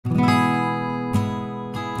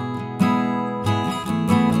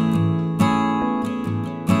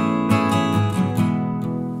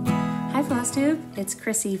it's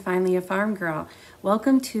Chrissy, finally a farm girl.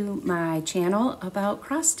 Welcome to my channel about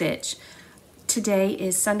cross stitch. Today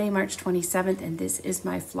is Sunday, March 27th, and this is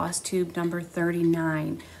my FlossTube number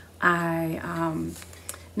 39.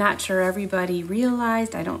 Not sure everybody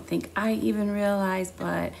realized, I don't think I even realized,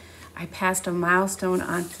 but I passed a milestone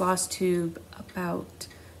on FlossTube about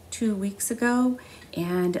 2 weeks ago,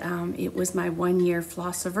 and it was my 1 year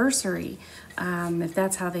flossiversary, if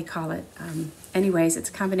that's how they call it. Anyways, it's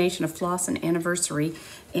a combination of floss and anniversary,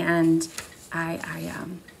 and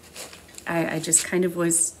I just kind of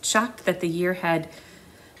was shocked that the year had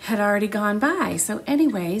already gone by. So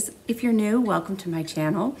anyways, if you're new, welcome to my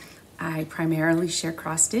channel. I primarily share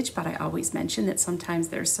cross stitch, but I always mention that sometimes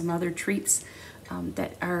there's some other treats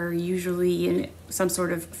that are usually in some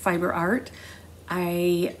sort of fiber art.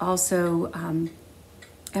 I also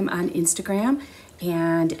am on Instagram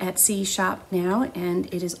and Etsy shop now,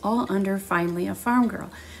 and it is all under Finally a Farm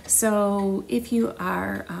Girl. So if you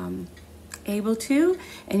are able to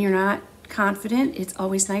and you're not confident, it's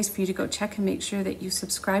always nice for you to go check and make sure that you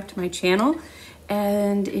subscribe to my channel.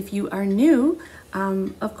 And if you are new,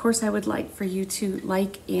 of course I would like for you to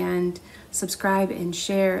like and subscribe and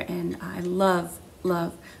share, and I love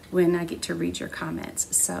when I get to read your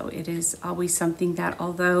comments. So it is always something that,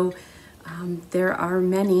 although there are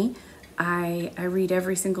many, I read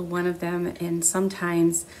every single one of them, and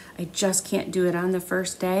sometimes I just can't do it on the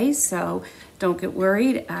first day, so don't get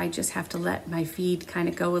worried. I just have to let my feed kind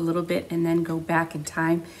of go a little bit and then go back in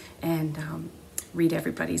time and read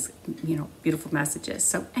everybody's beautiful messages.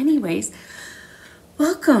 So anyways,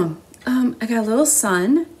 welcome. I got a little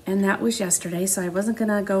sun, and that was yesterday, so I wasn't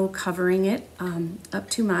gonna go covering it up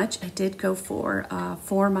too much. I did go for a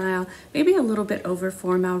 4 mile, maybe a little bit over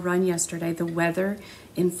 4 mile run yesterday. The weather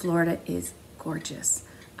in Florida is gorgeous,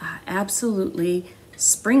 absolutely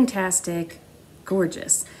springtastic,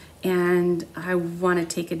 gorgeous, and I want to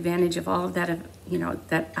take advantage of all of that,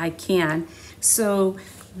 that I can. So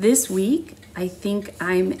this week, I think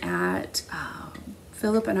I'm at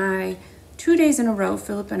Phillip and I. 2 days in a row,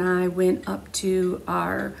 Phillip and I went up to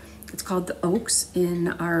it's called the Oaks in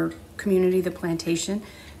our community, the plantation,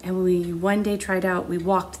 and we one day tried out, we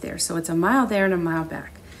walked there. So it's a mile there and a mile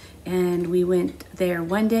back. And we went there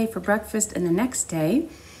one day for breakfast, and the next day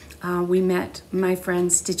we met my friend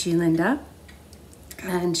Stitchy Linda,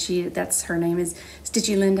 and her name is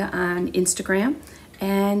Stitchy Linda on Instagram.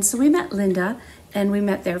 And so we met Linda, and we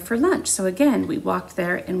met there for lunch. So again, we walked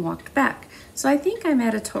there and walked back. So I think I'm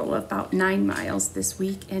at a total of about 9 miles this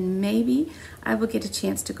week, and maybe I will get a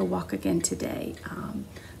chance to go walk again today.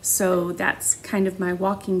 So that's kind of my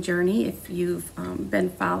walking journey if you've been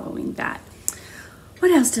following that.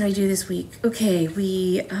 What else did I do this week? Okay,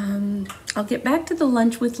 I'll get back to the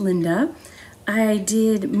lunch with Linda. I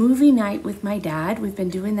did movie night with my dad. We've been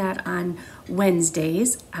doing that on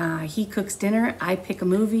Wednesdays. He cooks dinner, I pick a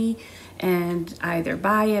movie, and either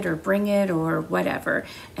buy it or bring it or whatever.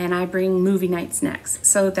 And I bring movie night snacks.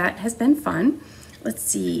 So that has been fun. Let's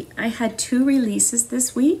see, I had 2 releases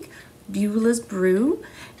this week, Beulah's Brew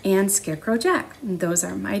and Scarecrow Jack. Those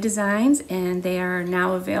are my designs, and they are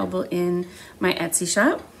now available in my Etsy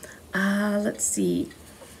shop. Let's see.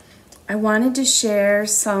 I wanted to share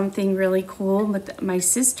something really cool with my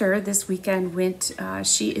sister. This weekend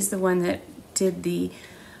she is the one that did the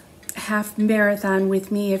half marathon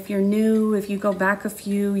with me. If you're new, if you go back a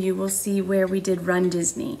few, you will see where we did Run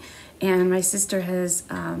Disney. And my sister has,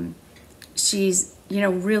 she's,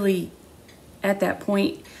 really at that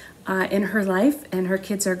point in her life, and her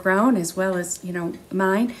kids are grown as well as,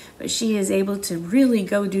 mine, but she is able to really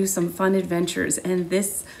go do some fun adventures. And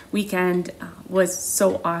this weekend was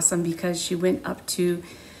so awesome because she traveled to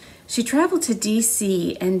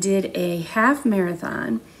DC and did a half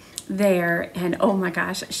marathon there, and oh my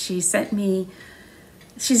gosh, she sent me,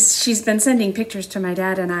 she's been sending pictures to my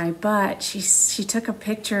dad and I, but she took a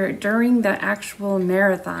picture during the actual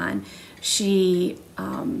marathon. She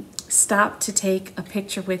stopped to take a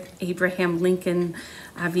picture with Abraham Lincoln,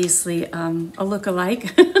 obviously a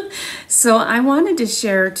look-alike. So I wanted to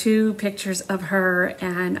share 2 pictures of her,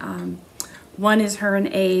 and one is her and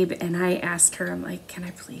Abe, and I asked her, I'm like, can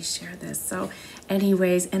I please share this? So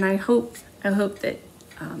anyways, and I hope that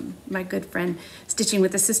my good friend Stitching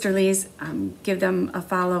with the Sisterlies, give them a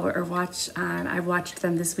follow or watch. I watched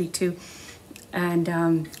them this week too. And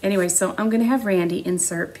anyway, so I'm going to have Randy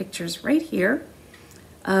insert pictures right here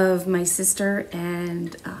of my sister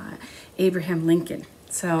and Abraham Lincoln.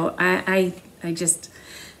 So I just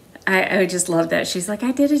love that. She's like,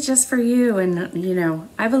 I did it just for you. And,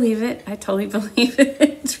 I believe it. I totally believe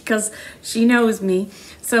it because she knows me.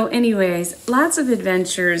 So anyways, lots of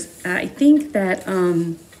adventures. I think that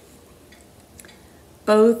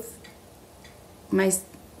both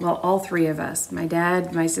all three of us, my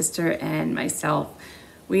dad, my sister, and myself,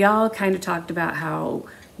 we all kind of talked about how,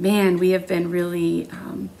 man, we have been really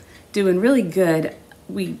doing really good.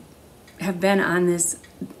 We have been on this,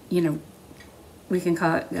 we can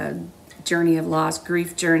call it a journey of loss,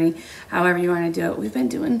 grief journey, however you want to do it. We've been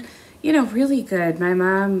doing, really good. My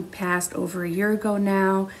mom passed over a year ago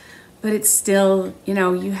now, but it's still,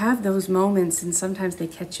 you have those moments and sometimes they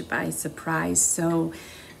catch you by surprise. So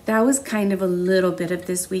that was kind of a little bit of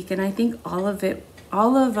this week, and I think all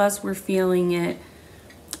of us were feeling it.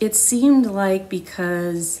 It seemed like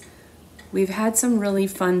because we've had some really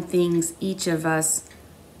fun things, each of us,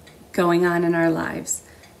 going on in our lives.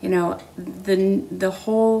 The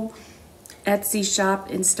whole Etsy shop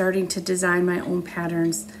and starting to design my own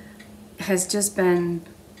patterns has just been,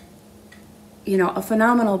 a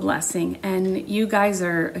phenomenal blessing, and you guys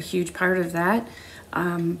are a huge part of that.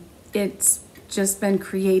 It's just been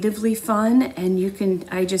creatively fun, and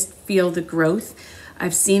I just feel the growth.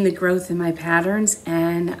 I've seen the growth in my patterns,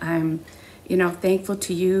 and I'm, thankful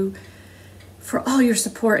to you for all your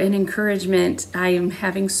support and encouragement. I am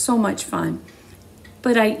having so much fun,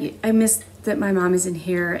 but I miss that my mom isn't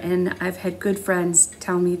here, and I've had good friends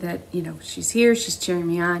tell me that, she's here, she's cheering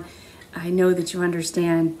me on. I know that you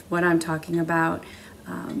understand what I'm talking about.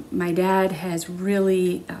 My dad has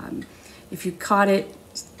really, if you caught it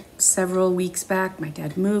several weeks back, my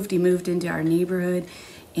dad moved. He moved into our neighborhood,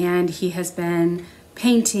 and he has been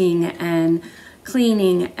painting and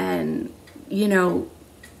cleaning and,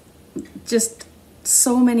 just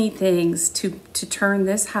so many things to turn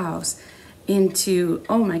this house into,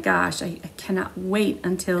 oh my gosh, I cannot wait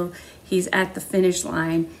until he's at the finish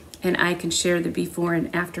line and I can share the before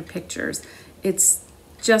and after pictures. It's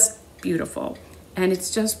just beautiful and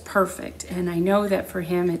it's just perfect. And I know that for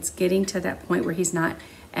him, it's getting to that point where he's not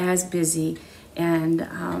as busy. And,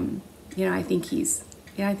 I think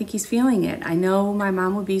he's feeling it. I know my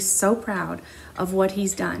mom would be so proud of what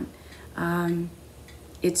he's done.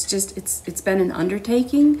 It's been an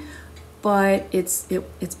undertaking, but it's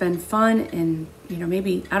been fun, and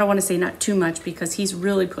maybe I don't want to say not too much because he's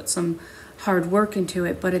really put some hard work into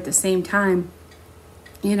it, but at the same time,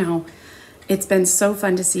 it's been so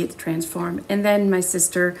fun to see it transform. And then my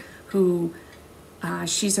sister, who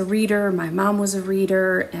she's a reader, my mom was a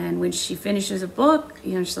reader, and when she finishes a book,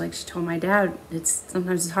 she told my dad,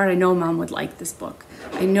 sometimes it's hard. I know mom would like this book.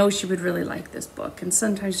 I know she would really like this book, and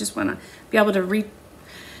sometimes just want to be able to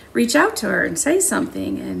reach out to her and say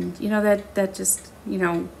something, and that just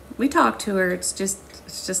we talk to her. It's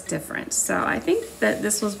just different. So I think that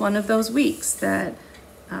this was one of those weeks that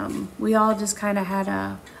we all just kind of had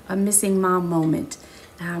a missing mom moment.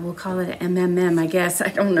 We'll call it an MMM, I guess. I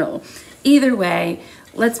don't know. Either way,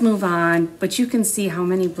 let's move on. But you can see how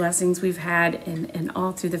many blessings we've had and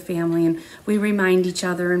all through the family, and we remind each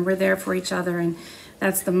other and we're there for each other, and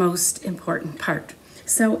that's the most important part.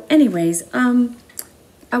 So anyways,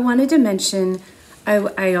 I wanted to mention,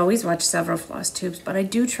 I always watch several FlossTubes, but I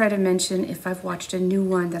do try to mention if I've watched a new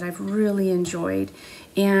one that I've really enjoyed.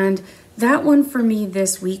 And that one for me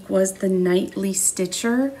this week was the Nightly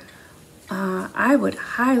Stitcher. I would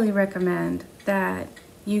highly recommend that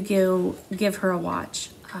you give her a watch.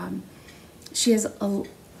 She's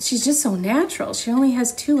just so natural. She only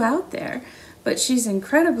has 2 out there, but she's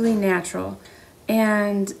incredibly natural.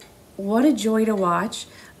 And what a joy to watch.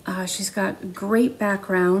 She's got great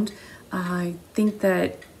background. I think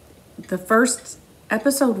that the first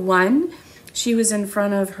episode 1, she was in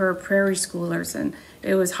front of her prairie schoolers, and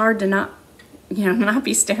it was hard to not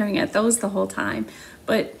be staring at those the whole time.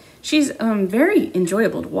 But she's very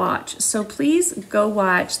enjoyable to watch. So please go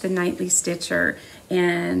watch the Nightly Stitcher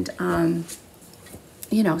and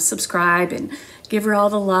subscribe and give her all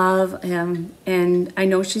the love. And I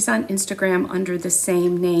know she's on Instagram under the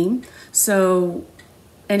same name. So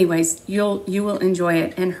anyways, you will enjoy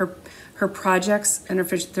it, and her projects and her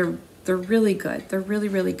fish, they're really good. They're really,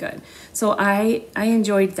 really good. So I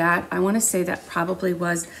enjoyed that. I want to say that probably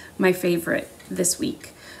was my favorite this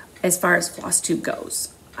week as far as FlossTube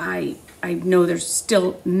goes. I know there's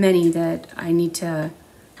still many that I need to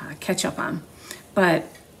catch up on, but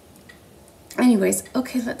anyways,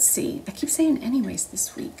 okay, let's see. I keep saying anyways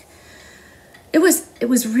this week. It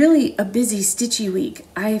was really a busy, stitchy week.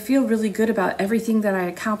 I feel really good about everything that I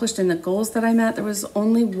accomplished and the goals that I met. There was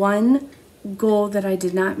only one goal that I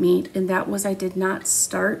did not meet, and that was I did not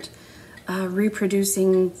start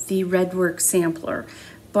reproducing the Redwork sampler.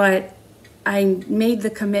 But I made the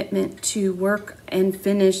commitment to work and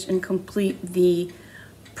finish and complete the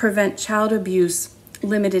Prevent Child Abuse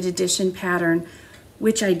limited edition pattern,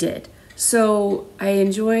 which I did. So I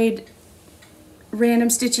enjoyed random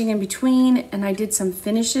stitching in between, and I did some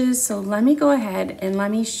finishes. So let me go ahead and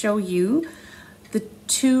let me show you the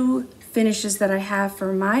 2 finishes that I have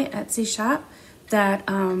for my Etsy shop that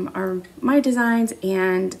are my designs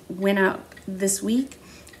and went out this week.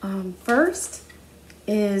 First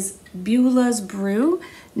is Beulah's Brew.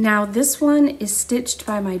 Now this one is stitched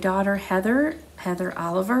by my daughter Heather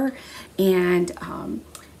Oliver, and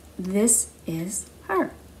this is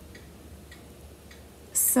her.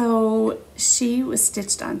 So she was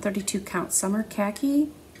stitched on 32 count summer khaki.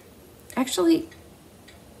 Actually,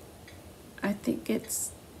 I think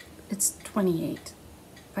it's 28.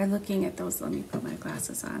 By looking at those, let me put my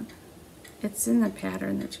glasses on. It's in the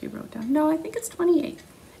pattern that she wrote down. No, I think it's 28.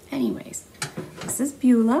 Anyways, this is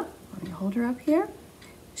Beulah. Let me hold her up here.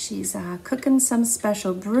 She's cooking some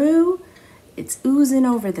special brew. It's oozing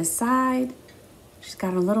over the side. She's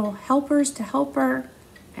got a little helpers to help her.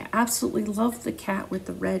 I absolutely love the cat with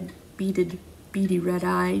the red beady red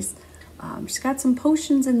eyes. She's got some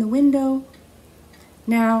potions in the window.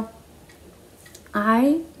 Now,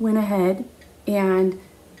 I went ahead and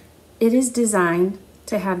it is designed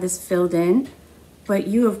to have this filled in, but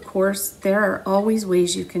you, of course, there are always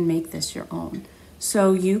ways you can make this your own.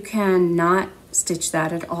 So you can not stitch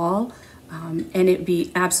that at all, and it'd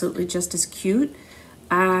be absolutely just as cute.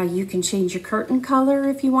 You can change your curtain color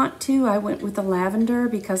if you want to. I went with the lavender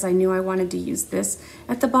because I knew I wanted to use this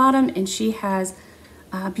at the bottom, and she has,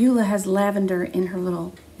 Beulah has lavender in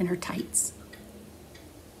her tights.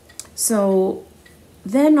 So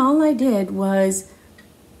then all I did was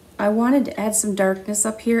I wanted to add some darkness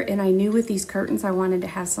up here, and I knew with these curtains I wanted to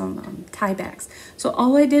have some tie backs. So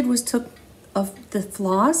all I did was took the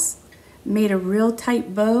floss, made a real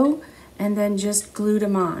tight bow, and then just glued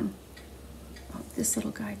them on. Oh, this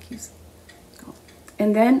little guy keeps going.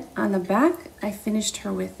 And then on the back, I finished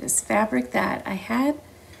her with this fabric that I had,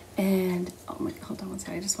 and oh my, hold on one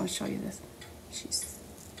second, I just want to show you this.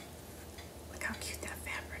 Look how cute that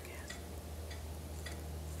fabric is.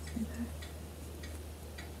 See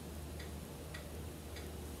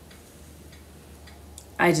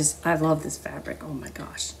that? I love this fabric. Oh my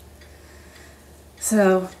gosh.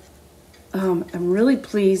 So I'm really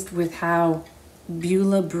pleased with how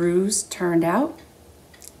Beulah Brews turned out.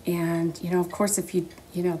 And, you know, of course, if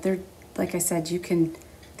they're, like I said,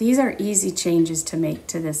 these are easy changes to make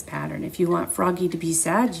to this pattern. If you want Froggy to be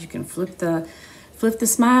sad, you can flip the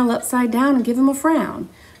smile upside down and give him a frown.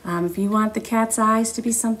 If you want the cat's eyes to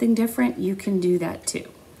be something different, you can do that too.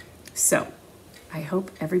 So I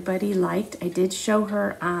hope everybody liked. I did show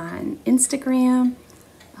her on Instagram,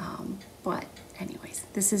 but anyways,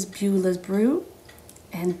 this is Beulah's Brew,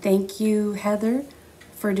 and thank you, Heather,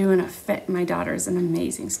 for doing a fit. My daughter is an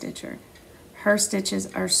amazing stitcher. Her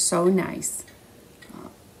stitches are so nice.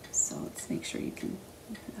 So let's make sure you can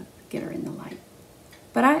get her in the light.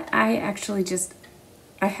 But I actually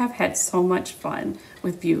I have had so much fun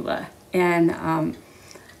with Beulah, and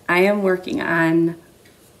I am working on,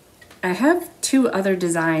 I have 2 other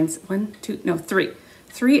designs,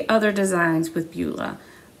 3 other designs with Beulah.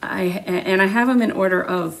 And I have them in order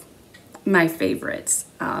of my favorites,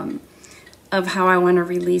 of how I want to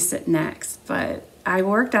release it next. But I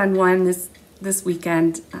worked on one this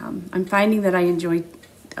weekend. I'm finding that I enjoy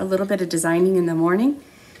a little bit of designing in the morning.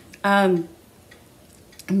 But,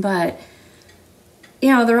 you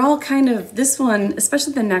know, they're all kind of, this one,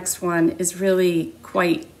 especially the next one, is really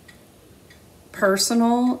quite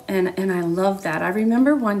personal, and I love that. I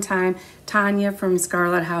remember one time Tanya from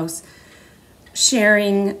Scarlet House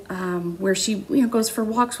sharing where she goes for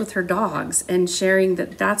walks with her dogs, and sharing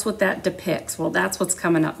that's what that depicts. Well, that's what's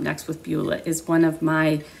coming up next with Beulah, is one of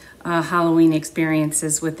my Halloween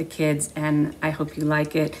experiences with the kids, and I hope you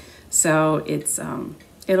like it. So it's going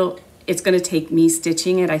to take me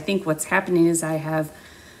stitching it. I think what's happening is I have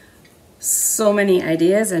so many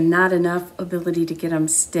ideas and not enough ability to get them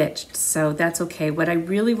stitched, so that's okay. What I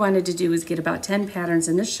really wanted to do is get about 10 patterns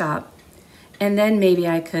in the shop, and then maybe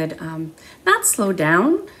I could not slow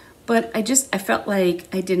down, but I felt like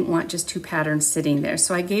I didn't want just 2 patterns sitting there,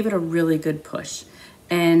 so I gave it a really good push,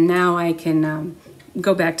 and now I can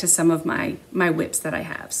go back to some of my whips that I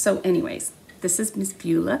have. So anyways, this is Miss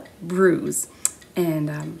Beulah Brews,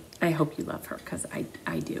 and I hope you love her, because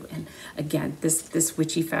I do. And again, this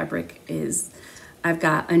witchy fabric is, I've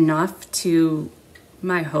got enough to,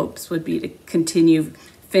 my hopes would be to continue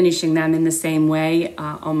finishing them in the same way,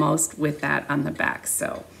 almost with that on the back.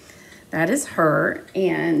 So that is her,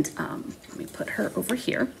 and let me put her over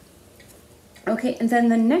here. Okay, and then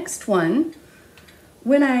the next one,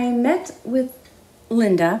 when I met with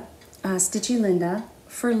Linda, Stitchy Linda,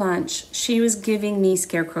 for lunch, she was giving me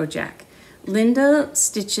Scarecrow Jack. Linda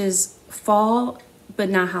stitches fall, but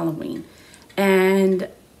not Halloween. And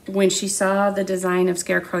when she saw the design of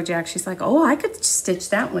Scarecrow Jack, she's like, oh, I could stitch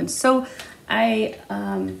that one. So I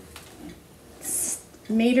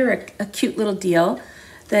made her a cute little deal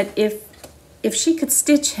that if she could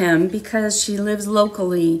stitch him, because she lives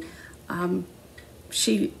locally,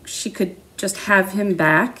 she could just have him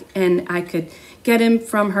back, and I could get him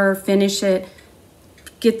from her, finish it,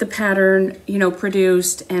 get the pattern, you know,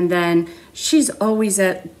 produced, and then she's always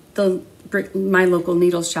at my local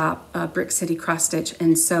needle shop, Brick City Cross Stitch,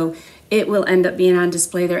 and so it will end up being on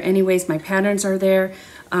display there anyways. My patterns are there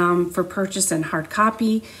for purchase and hard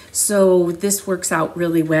copy, so this works out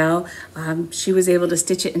really well. She was able to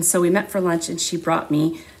stitch it, and so we met for lunch, and she brought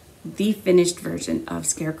me the finished version of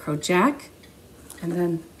Scarecrow Jack. And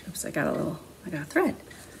then, oops, I got a thread.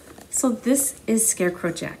 So this is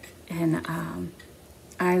Scarecrow Jack, and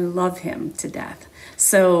I love him to death.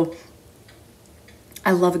 So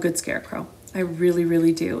I love a good scarecrow. I really,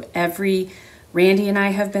 really do. Randy and I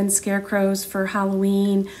have been scarecrows for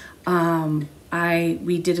Halloween.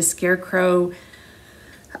 We did a scarecrow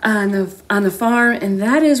on the farm, and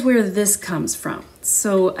that is where this comes from.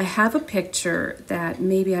 So I have a picture that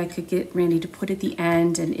maybe I could get Randy to put at the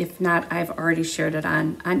end, and if not, I've already shared it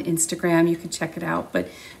on Instagram. You can check it out. But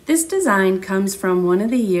this design comes from one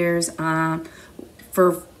of the years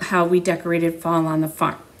for how we decorated fall on the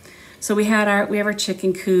farm. So we have our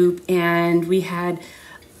chicken coop, and we had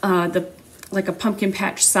like a pumpkin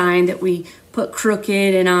patch sign that we put crooked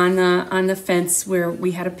and on the fence where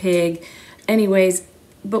we had a pig. Anyways,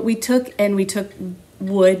 but we took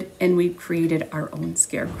wood and we created our own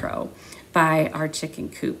scarecrow by our chicken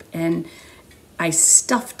coop, and I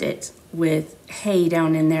stuffed it with hay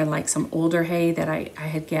down in there, like some older hay that I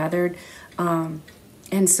had gathered, and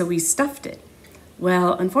so we stuffed it.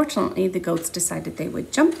 Well, unfortunately, the goats decided they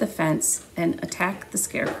would jump the fence and attack the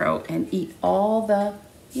scarecrow and eat all the...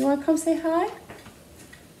 You want to come say hi?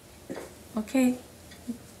 Okay.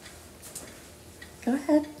 Go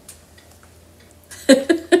ahead.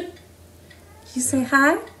 You say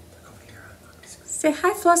hi? Say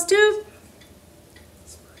hi, FlossTube.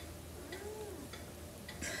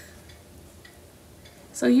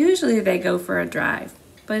 So usually they go for a drive,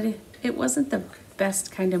 but it wasn't the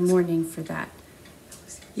best kind of morning for that.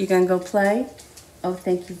 You gonna go play? Oh,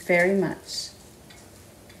 thank you very much.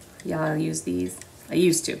 Y'all use these. I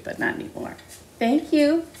used to, but not anymore. Thank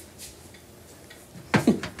you.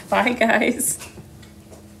 Bye, guys.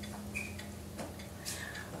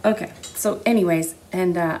 Okay, so anyways,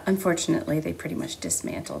 and unfortunately, they pretty much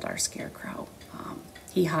dismantled our scarecrow.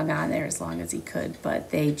 He hung on there as long as he could, but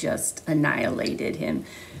they just annihilated him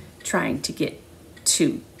trying to get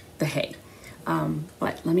to the hay.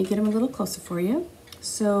 But let me get him a little closer for you.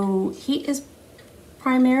 So he is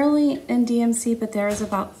primarily in DMC, but there is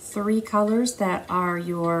about 3 colors that are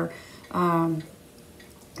your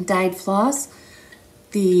dyed floss.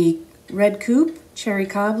 The red coupe, cherry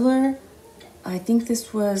cobbler, I think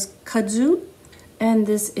this was kudzu, and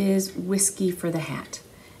this is whiskey for the hat.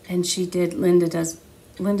 And Linda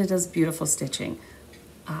does beautiful stitching.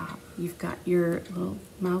 You've got your little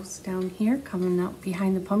mouse down here coming out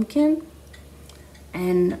behind the pumpkin.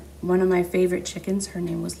 And one of my favorite chickens, her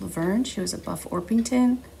name was Laverne. She was a Buff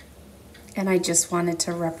Orpington. And I just wanted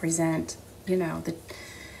to represent, you know,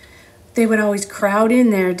 they would always crowd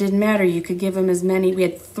in there. It didn't matter. You could give them as many. We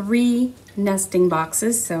had 3 nesting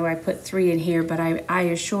boxes, so I put 3 in here. But I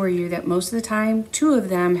assure you that most of the time, 2 of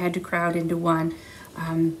them had to crowd into one.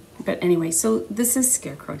 But anyway, so this is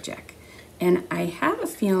Scarecrow Jack. And I have a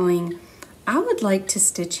feeling I would like to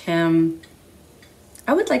stitch him.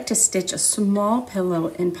 I would like to stitch a small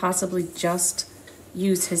pillow and possibly just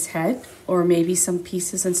use his head, or maybe some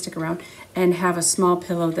pieces and stick around, and have a small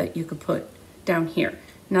pillow that you could put down here.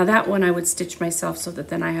 Now that one I would stitch myself so that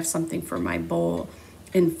then I have something for my bowl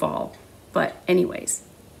in fall. But anyways,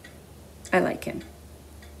 I like him.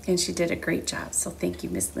 And she did a great job. So thank you,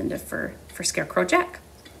 Miss Linda, for Scarecrow Jack.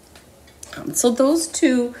 So those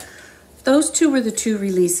two were the 2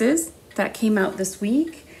 releases that came out this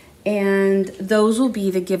week. And those will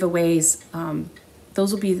be the giveaways.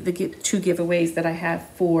 Those will be the 2 giveaways that I have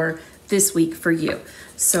for this week for you.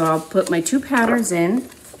 So I'll put my 2 patterns in,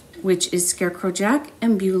 which is Scarecrow Jack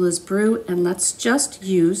and Beulah's Brew, and let's just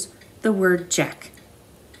use the word Jack.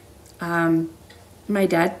 My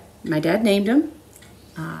dad named him.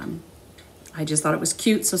 I just thought it was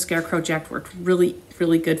cute, so Scarecrow Jack worked really,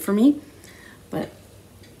 really good for me. But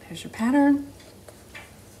there's your pattern.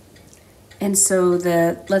 And so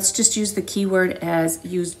let's just use the keyword as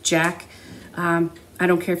use Jack. I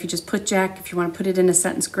don't care if you just put Jack. If you want to put it in a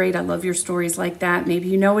sentence, great. I love your stories like that. Maybe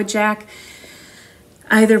you know a Jack.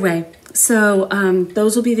 Either way, so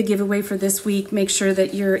those will be the giveaway for this week. Make sure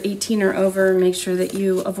that you're 18 or over. Make sure that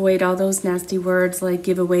you avoid all those nasty words like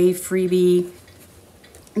giveaway, freebie,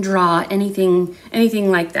 draw, anything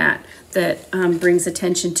like that brings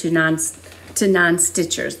attention to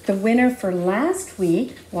non-stitchers. The winner for last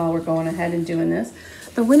week, while we're going ahead and doing this,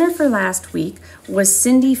 the winner for last week was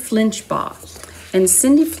Cindy Flinchbaugh. And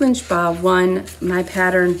Cindy Flinchbaugh won my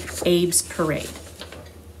pattern Abe's Parade.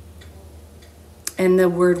 And the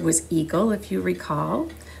word was eagle, if you recall.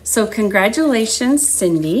 So congratulations,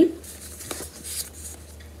 Cindy.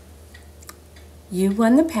 You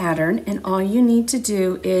won the pattern, and all you need to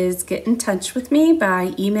do is get in touch with me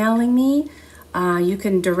by emailing me. You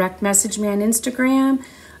can direct message me on Instagram.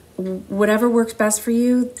 Whatever works best for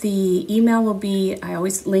you. The email will be, I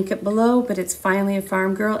always link it below, but it's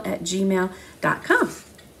finallyafarmgirl@gmail.com.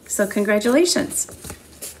 So congratulations.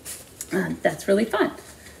 That's really fun.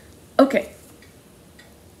 Okay.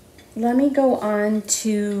 Let me go on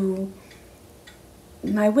to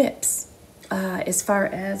my whips. As far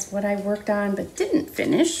as what I worked on but didn't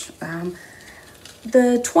finish.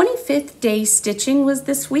 The 25th day stitching was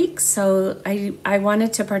this week, so I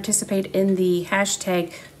wanted to participate in the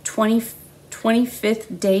hashtag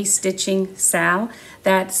 25th day stitching Sal.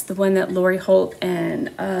 That's the one that Lori Holt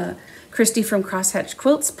and Christy from Crosshatch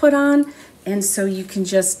Quilts put on, and so you can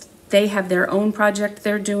just, they have their own project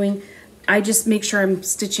they're doing. I just make sure I'm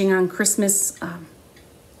stitching on Christmas,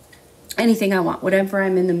 anything I want, whatever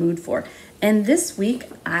I'm in the mood for. And this week,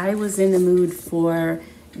 I was in the mood for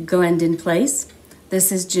Glendon Place.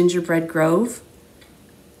 This is Gingerbread Grove.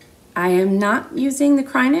 I am not using the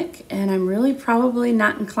Krynic, and I'm really probably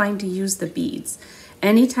not inclined to use the beads.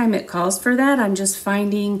 Anytime it calls for that, I'm just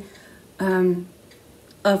finding, I'm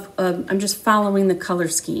just following the color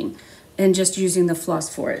scheme and just using the floss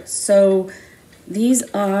for it. So these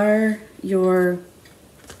are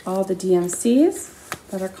all the DMCs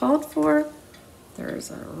that are called for.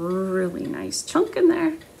 There's a really nice chunk in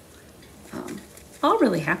there. All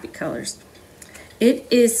really happy colors. It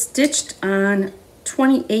is stitched on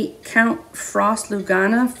 28 count Frost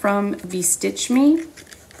Lugana from V-Stitch Me.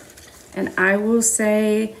 And I will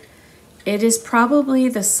say it is probably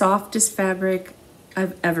the softest fabric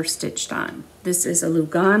I've ever stitched on. This is a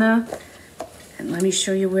Lugana. And let me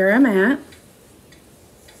show you where I'm at.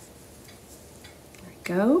 There we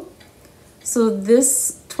go. So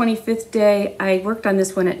this 25th day, I worked on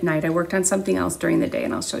this one at night. I worked on something else during the day,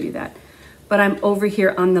 and I'll show you that. But I'm over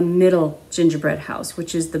here on the middle gingerbread house,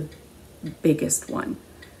 which is the biggest one.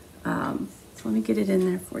 So let me get it in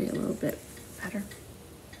there for you a little bit better.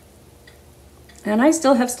 And I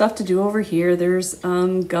still have stuff to do over here. There's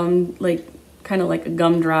gum, kind of like a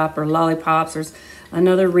gumdrop or lollipops. There's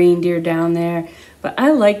another reindeer down there. But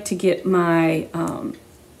I like to get my,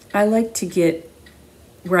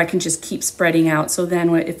 where I can just keep spreading out. So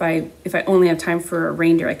then if I only have time for a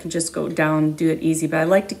reindeer, I can just go down and do it easy. But I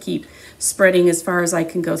like to keep spreading as far as I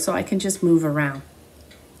can go so I can just move around.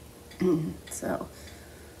 So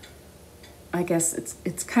I guess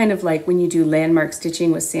it's kind of like when you do landmark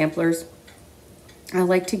stitching with samplers. I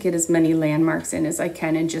like to get as many landmarks in as I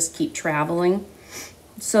can and just keep traveling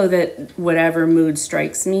so that whatever mood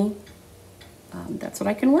strikes me, that's what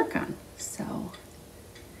I can work on. So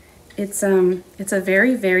it's a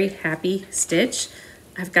very, very happy stitch.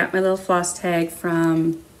 I've got my little floss tag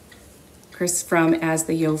from Chris from As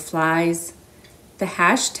the Yo Flies. The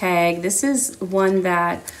hashtag, this is one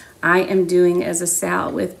that I am doing as a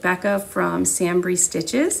Sal with Becca from Sambry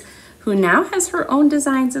Stitches, who now has her own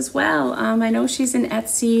designs as well. I know she's in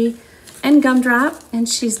Etsy and Gumdrop, and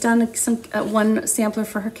she's done one sampler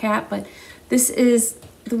for her cat, but this is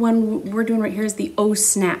the one we're doing right here is the Oh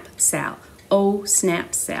Snap Sal. Oh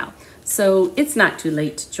Snap Sal. So it's not too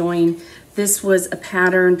late to join. This was a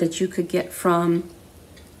pattern that you could get from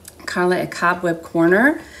Carla at Cobweb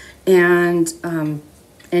Corner. And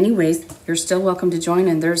anyways, you're still welcome to join,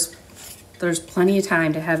 and there's plenty of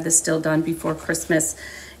time to have this still done before Christmas.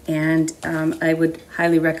 And I would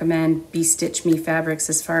highly recommend Be Stitch Me fabrics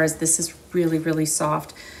as far as this is really, really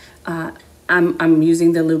soft. I'm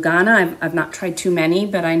using the Lugana. I've not tried too many,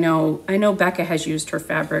 but I know Becca has used her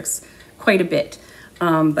fabrics quite a bit.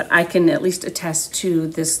 But I can at least attest to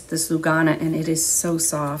this Lugana, and it is so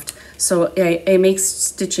soft. So it makes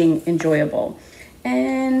stitching enjoyable.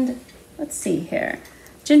 And let's see here.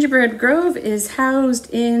 Gingerbread Grove is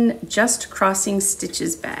housed in Just Crossing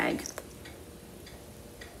Stitches bag,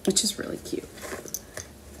 which is really cute.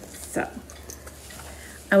 So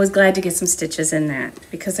I was glad to get some stitches in that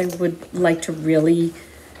because I would like to really,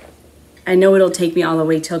 I know it'll take me all the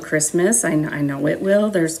way till Christmas. I know it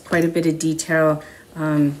will. There's quite a bit of detail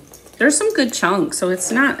there's some good chunks, so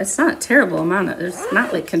it's not a terrible amount of, it's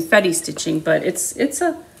not like confetti stitching, but it's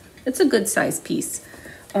a good size piece.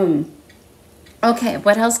 Okay,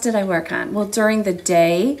 what else did I work on? Well, during the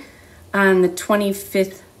day, on the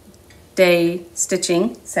 25th day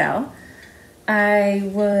stitching sale, I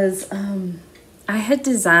had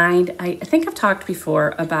designed, I think I've talked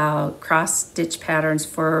before about cross stitch patterns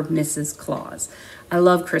for Mrs. Claus. I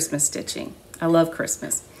love Christmas stitching. I love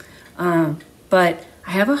Christmas. But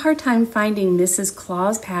I have a hard time finding Mrs.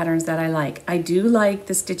 Claus patterns that I like. I do like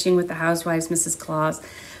the stitching with the Housewives Mrs. Claus.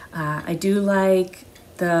 I do like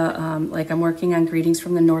the, like I'm working on Greetings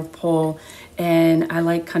from the North Pole, and I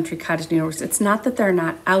like Country Cottage Needleworks. It's not that they're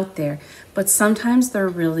not out there, but sometimes they're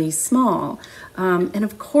really small. And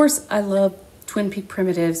of course, I love Twin Peak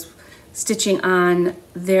Primitives stitching on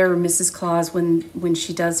their Mrs. Claus when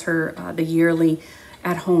she does her the yearly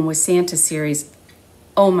At Home with Santa series.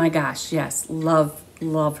 Oh my gosh, yes, love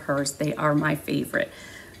hers. They are my favorite.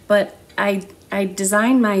 But I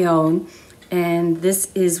designed my own, and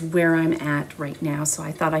this is where I'm at right now. So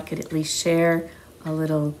I thought I could at least share a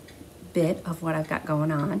little bit of what I've got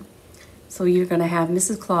going on. So you're gonna have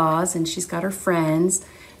Mrs. Claus, and she's got her friends,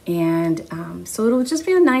 and so it'll just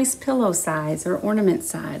be a nice pillow size or ornament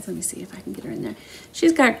size. Let me see if I can get her in there.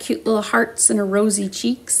 She's got cute little hearts and her rosy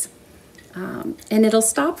cheeks. And it'll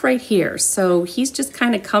stop right here. So he's just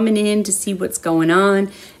kind of coming in to see what's going on,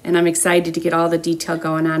 and I'm excited to get all the detail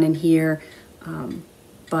going on in here.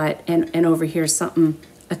 And over here something,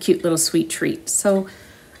 a cute little sweet treat. So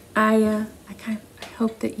I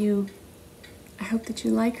hope that you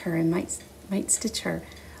like her and might stitch her.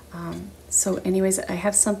 So anyways, I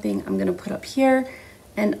have something I'm gonna put up here,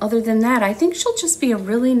 and other than that, I think she'll just be a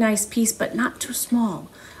really nice piece, but not too small.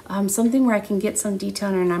 Something where I can get some detail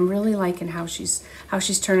in her, and I'm really liking how she's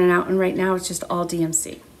turning out. And right now it's just all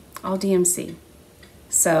DMC, all DMC.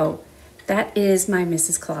 So that is my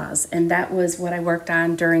Mrs. Claus, and that was what I worked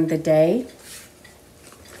on during the day.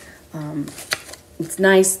 It's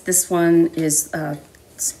nice. This one is, I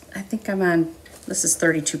think I'm on, this is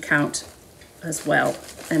 32 count as well,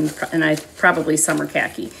 and I probably summer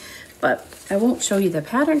khaki, but I won't show you the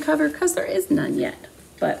pattern cover because there is none yet.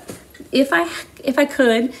 But if I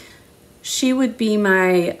could, she would be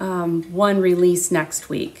my one release next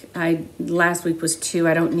week. Last week was 2.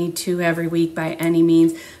 I don't need 2 every week by any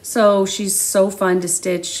means. So she's so fun to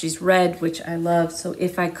stitch. She's red, which I love. So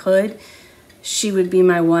if I could, she would be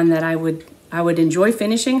my one that I would enjoy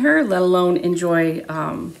finishing her, let alone enjoy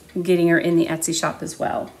getting her in the Etsy shop as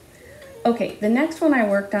well. Okay, the next one I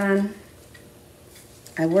worked on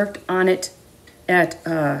it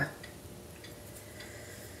at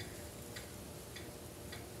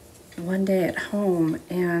one day at home,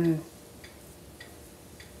 and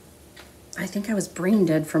I think I was brain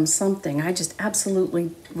dead from something. I just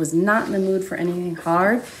absolutely was not in the mood for anything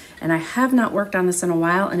hard, and I have not worked on this in a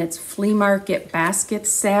while, and it's Flea Market Basket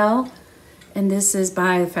Sale, and this is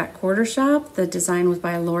by the Fat Quarter Shop. The design was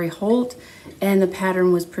by Lori Holt, and the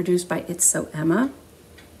pattern was produced by It's So Emma.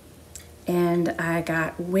 And I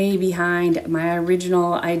got way behind. My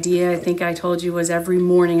original idea, I think I told you, was every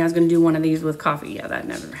morning I was going to do one of these with coffee. Yeah, that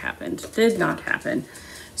never happened. Did not happen.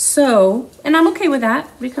 So, and I'm okay with that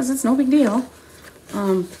because it's no big deal.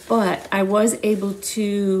 But I was able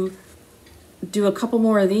to do a couple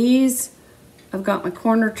more of these. I've got my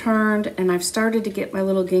corner turned, and I've started to get my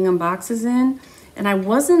little gingham boxes in. And I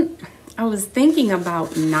was thinking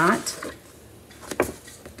about not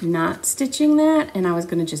stitching that, and I was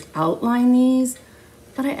going to just outline these,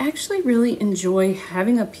 but I actually really enjoy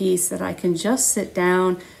having a piece that I can just sit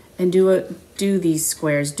down and do these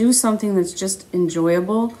squares, do something that's just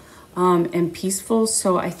enjoyable and peaceful.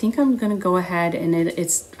 So I think I'm going to go ahead, and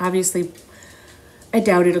it's obviously, I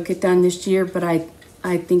doubt it'll get done this year, but I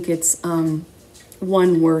think it's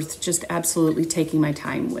one worth just absolutely taking my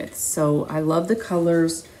time with. So I love the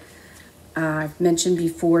colors. I've mentioned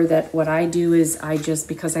before that what I do is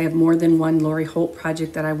because I have more than one Lori Holt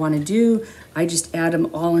project that I want to do, I just add them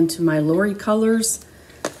all into my Lori colors.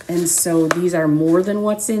 And so these are more than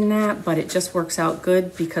what's in that, but it just works out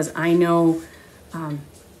good because I know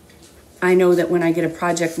that when I get a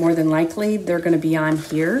project, more than likely, they're going to be on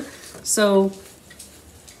here. So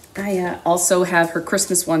I also have her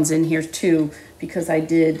Christmas ones in here too, because I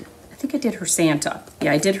think I did her Santa.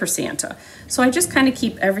 Yeah, I did her Santa. So I just kind of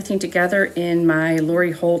keep everything together in my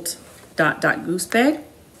Lori Holt dot goose bag.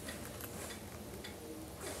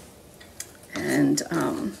 And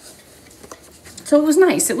so it was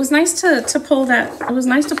nice. It was nice to pull that. It was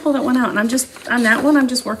nice to pull that one out. And I'm just on that one. I'm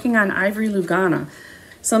just working on Ivory Lugana,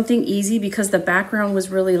 something easy because the background was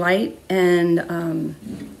really light, and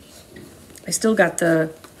I still got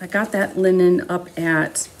the I got that linen up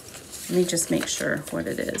at, let me just make sure what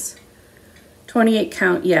it is. 28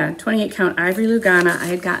 count, yeah, 28 count Ivory Lugana. I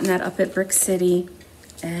had gotten that up at Brick City,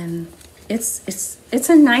 and it's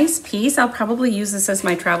a nice piece. I'll probably use this as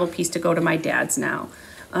my travel piece to go to my dad's now.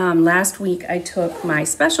 Last week I took my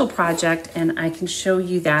special project, and I can show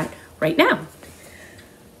you that right now.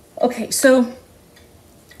 Okay, so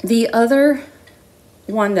the other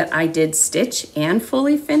one that I did stitch and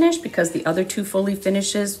fully finish, because the other two fully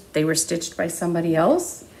finishes, they were stitched by somebody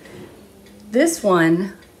else. This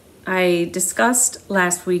one, I discussed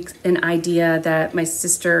last week an idea that my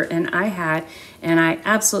sister and I had, and I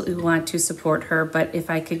absolutely want to support her, but if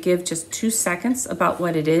I could give just 2 seconds about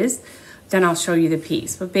what it is, then I'll show you the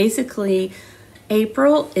piece. But basically,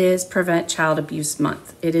 April is Prevent Child Abuse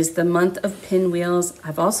Month. It is the month of pinwheels.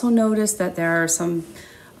 I've also noticed that there are some,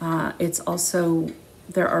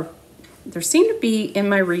 there seem to be, in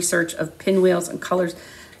my research of pinwheels and colors,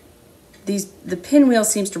 the pinwheel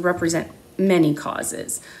seems to represent many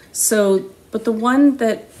causes. So, but the one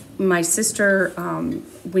that my sister,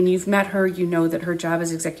 when you've met her, you know that her job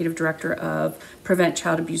as executive director of Prevent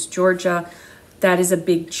Child Abuse Georgia, that is a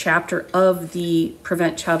big chapter of the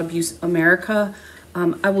Prevent Child Abuse America.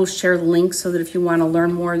 I will share links so that if you want to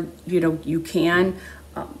learn more, you can.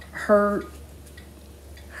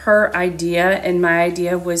 Her idea and my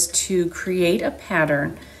idea was to create a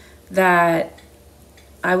pattern that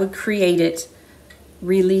I would create it,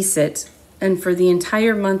 release it, and for the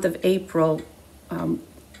entire month of April,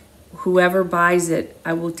 whoever buys it,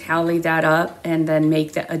 I will tally that up and then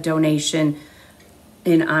make a donation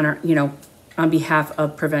in honor, on behalf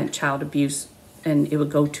of Prevent Child Abuse, and it would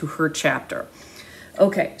go to her chapter.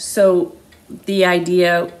 Okay, so the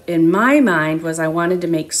idea in my mind was I wanted to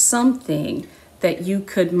make something that you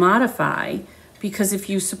could modify, because if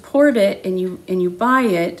you support it and you buy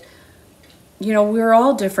it, we're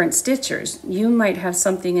all different stitchers. You might have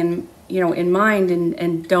something in mind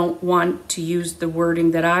and don't want to use the wording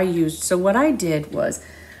that I used. So what I did was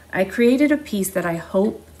I created a piece that I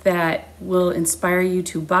hope that will inspire you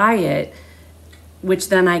to buy it, which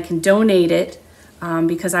then I can donate it,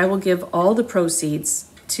 because I will give all the proceeds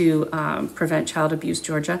to Prevent Child Abuse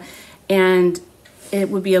Georgia, and it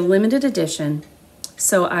would be a limited edition.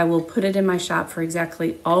 So I will put it in my shop for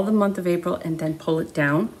exactly all the month of April and then pull it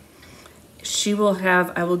down.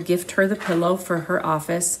 I will gift her the pillow for her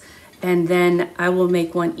office, and then I will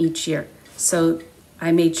make one each year. So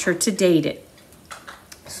I made sure to date it.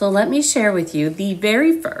 So let me share with you the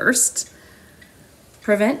very first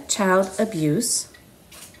Prevent Child Abuse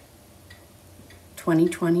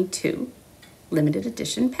 2022 limited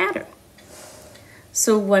edition pattern.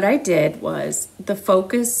 So what I did was, the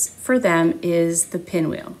focus for them is the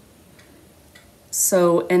pinwheel.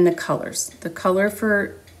 So, and the colors. The color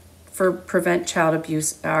for Prevent Child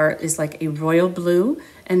Abuse is like a royal blue,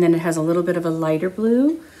 and then it has a little bit of a lighter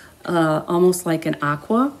blue, almost like an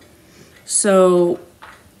aqua. So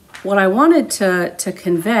what I wanted to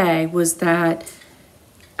convey was that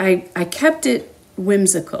I kept it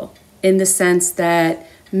whimsical, in the sense that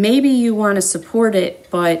maybe you want to support it,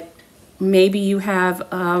 but maybe you have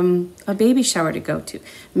a baby shower to go to.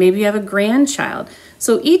 Maybe you have a grandchild.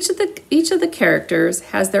 So each of the characters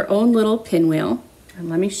has their own little pinwheel. And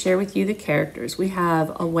let me share with you the characters. We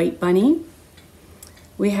have a white bunny,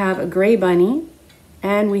 we have a gray bunny,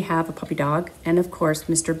 and we have a puppy dog, and of course,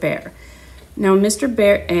 Mr. Bear. Now, Mr.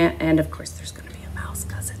 Bear, and of course, there's going to be a mouse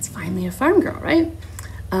because it's finally a farm girl, right?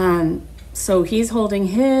 So he's holding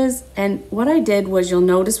his, and what I did was, you'll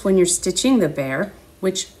notice when you're stitching the bear,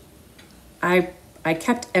 which I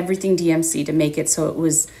kept everything DMC to make it so it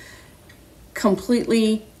was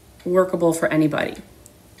completely workable for anybody.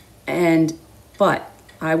 But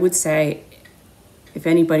I would say, if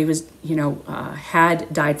anybody was,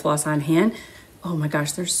 had dyed floss on hand, oh my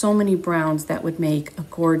gosh, there's so many browns that would make a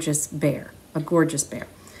gorgeous bear,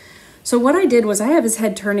 So what I did was, I have his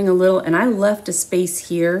head turning a little, and I left a space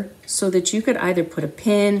here so that you could either put a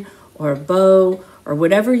pin or a bow or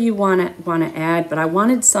whatever you want to add. But I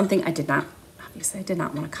wanted something. I did not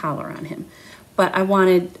want a collar on him, but I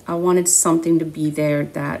wanted something to be there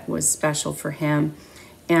that was special for him.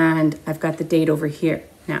 And I've got the date over here.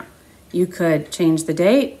 Now, you could change the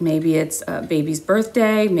date. Maybe it's a baby's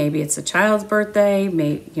birthday. Maybe it's a child's birthday.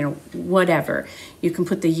 Whatever. You can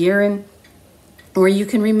put the year in, or you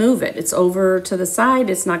can remove it. It's over to the side.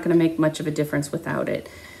 It's not going to make much of a difference without it.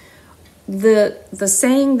 The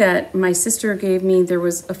saying that my sister gave me, there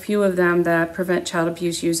was a few of them that Prevent Child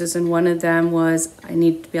Abuse uses, and one of them was, I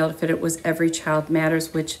need to be able to fit it, was every child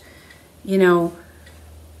matters, which,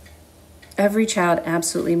 every child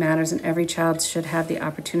absolutely matters, and every child should have the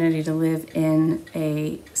opportunity to live in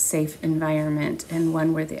a safe environment and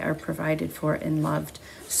one where they are provided for and loved.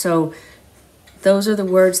 So those are the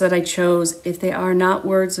words that I chose. If they are not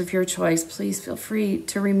words of your choice, please feel free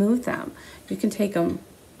to remove them. You can take them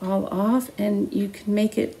all off and you can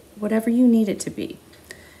make it whatever you need it to be.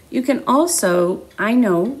 You can also, I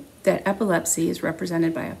know that epilepsy is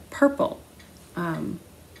represented by a purple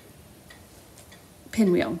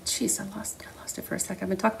pinwheel. Jeez, I lost it for a second. I've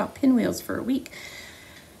been talking about pinwheels for a week.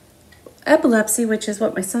 Epilepsy, which is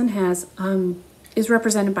what my son has, is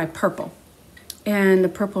represented by purple and the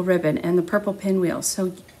purple ribbon and the purple pinwheel.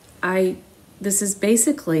 So this is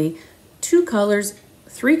basically 2 colors,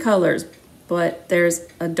 3 colors, but there's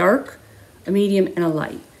a dark, a medium, and a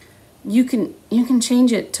light. You can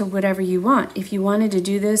change it to whatever you want. If you wanted to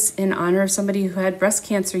do this in honor of somebody who had breast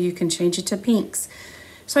cancer, you can change it to pinks.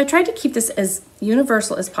 So I tried to keep this as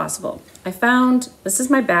universal as possible. I found, this is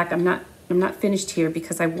my back. I'm not finished here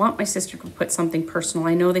because I want my sister to put something personal.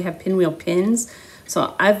 I know they have pinwheel pins,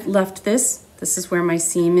 so I've left this. This is where my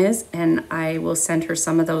seam is, and I will send her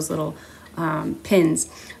some of those little pins.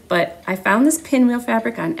 But I found this pinwheel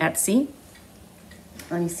fabric on Etsy.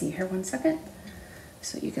 Let me see here 1 second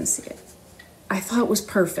so you can see it. I thought it was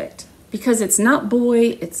perfect because it's not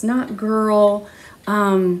boy, it's not girl,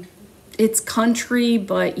 it's country,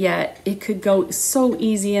 but yet it could go so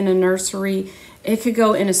easy in a nursery. It could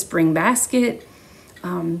go in a spring basket.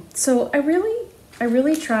 So I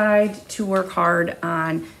really tried to work hard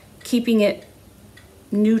on keeping it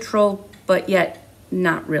neutral, but yet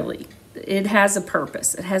not really. It has a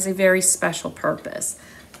purpose. It has a very special purpose.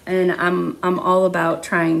 And I'm all about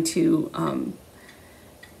trying to,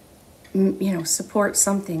 support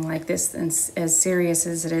something like this, and as serious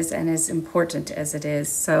as it is and as important as it is.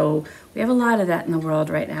 So we have a lot of that in the world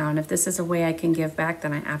right now. And if this is a way I can give back,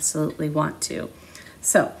 then I absolutely want to.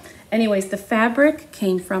 So anyways, the fabric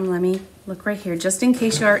came from, let me look right here, just in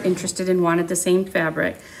case you are interested and wanted the same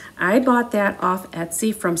fabric. I bought that off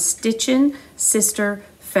Etsy from Stitchin' Sister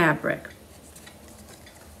Fabric.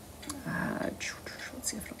 Let's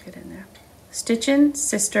see if it'll get in there. Stitchin'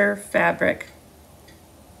 Sister Fabric.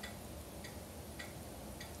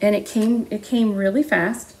 And it came really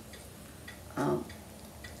fast.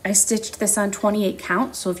 I stitched this on 28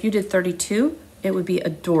 count, so if you did 32, it would be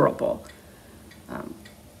adorable.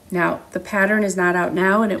 Now, the pattern is not out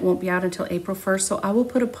now, and it won't be out until April 1st, so I will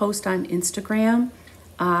put a post on Instagram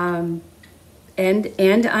and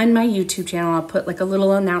on my YouTube channel. I'll put like a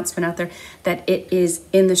little announcement out there that it is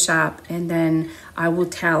in the shop, and then I will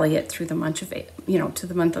tally it through the month of to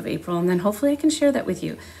the month of April, and then hopefully I can share that with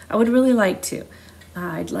you. I would really like to.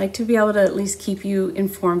 I'd like to be able to at least keep you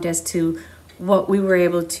informed as to what we were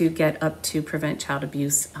able to get up to Prevent Child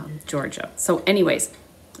Abuse Georgia. So anyways,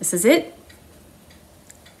 this is it.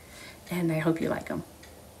 And I hope you like them.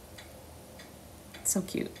 So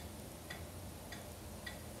cute.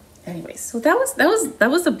 Anyways, so that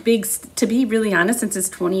was a big, to be really honest, since it's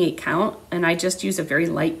 28 count and I just use a very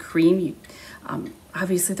light cream.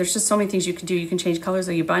 Obviously there's just so many things you can do. You can change colors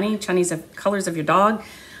of your bunny, change colors of your dog,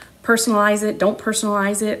 personalize it, don't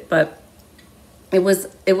personalize it, but it was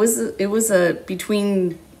a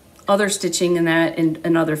between other stitching and that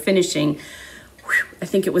and other finishing. I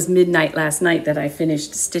think it was midnight last night that I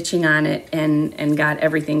finished stitching on it and got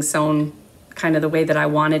everything sewn kind of the way that I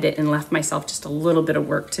wanted it, and left myself just a little bit of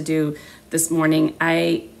work to do this morning.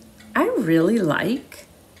 I really like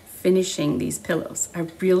finishing these pillows. I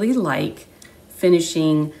really like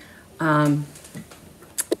finishing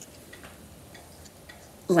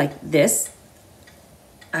like this.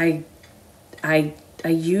 I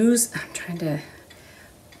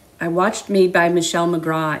watched Made by Michelle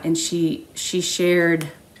McGraw, and she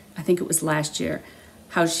shared, I think it was last year,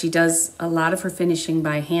 how she does a lot of her finishing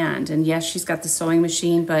by hand. And yes, she's got the sewing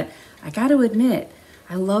machine, but I got to admit,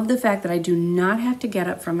 I love the fact that I do not have to get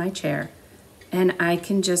up from my chair, and I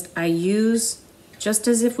use just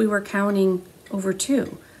as if we were counting over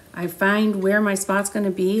 2. I find where my spot's going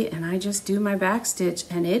to be, and I just do my back stitch,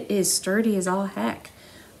 and it is sturdy as all heck.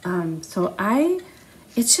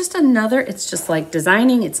 It's just like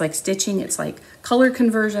designing, it's like stitching, it's like color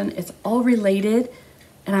conversion, it's all related,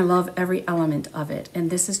 and I love every element of it. And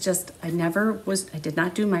this is just, I did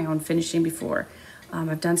not do my own finishing before.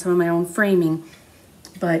 I've done some of my own framing,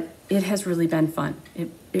 but it has really been fun.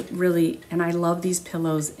 It really, and I love these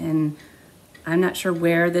pillows, and I'm not sure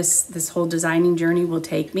where this whole designing journey will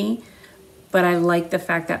take me, but I like the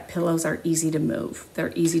fact that pillows are easy to move.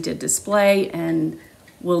 They're easy to display, and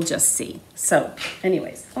we'll just see. So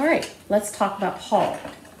anyways, all right, let's talk about haul.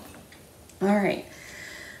 All right.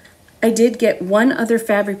 I did get one other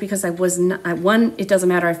fabric because I was not, one, it doesn't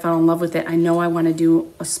matter, I fell in love with it. I know I want to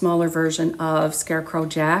do a smaller version of Scarecrow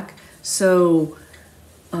Jack. So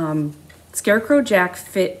Scarecrow Jack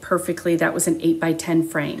fit perfectly. That was an 8x10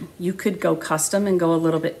 frame. You could go custom and go a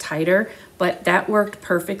little bit tighter, but that worked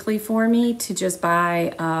perfectly for me to just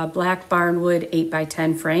buy a black barnwood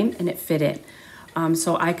 8x10 frame, and it fit in.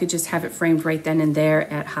 So I could just have it framed right then and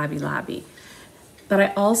there at Hobby Lobby. But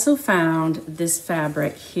I also found this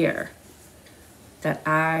fabric here that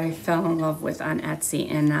I fell in love with on Etsy,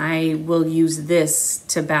 and I will use this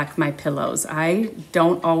to back my pillows. I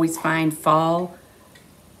don't always find fall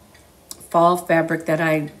fabric that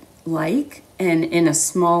I like and in a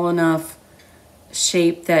small enough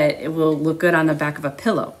shape that it will look good on the back of a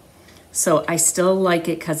pillow. So I still like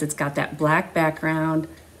it because it's got that black background.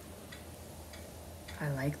 I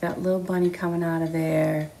like that little bunny coming out of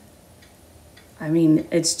there. I mean,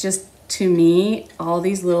 it's just, to me, all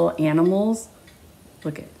these little animals,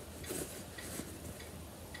 look at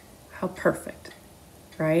how perfect,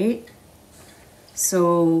 right?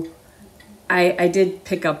 So I did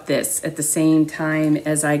pick up this at the same time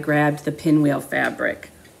as I grabbed the pinwheel fabric.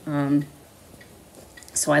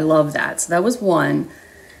 So I love that. So that was one.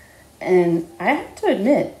 And I have to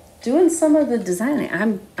admit, doing some of the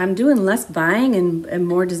designing, I'm doing less buying and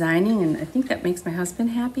more designing, and I think that makes my husband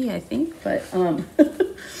happy, I think. But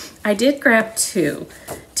I did grab two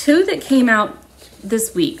that came out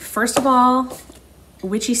this week. First of all,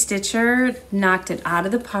 Witchy Stitcher knocked it out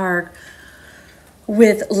of the park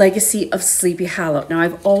with Legacy of Sleepy Hollow. Now,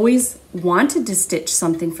 I've always wanted to stitch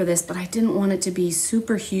something for this, but I didn't want it to be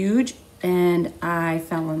super huge, and I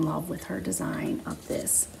fell in love with her design of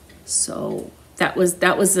this. So that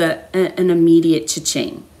was an immediate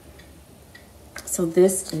cha-ching. So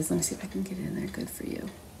this is, let me see if I can get it in there good for you.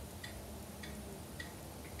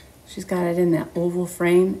 She's got it in that oval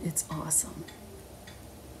frame. It's awesome.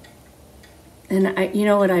 And you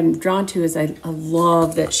know what I'm drawn to is I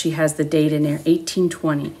love that she has the date in there,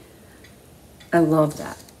 1820. I love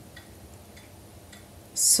that.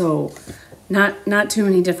 So not too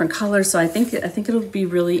many different colors. So I think it'll be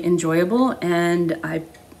really enjoyable. And I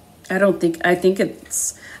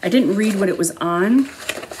didn't read what it was on,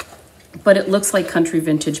 but it looks like Country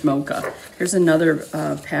Vintage Mocha. Here's another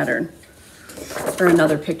pattern, or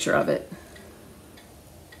another picture of it.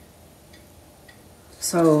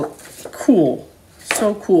 So cool,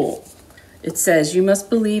 so cool. It says, "You must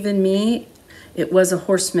believe in me. It was a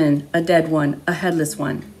horseman, a dead one, a headless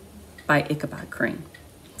one," by Ichabod Crane.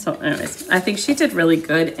 So anyways, I think she did really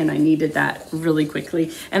good, and I needed that really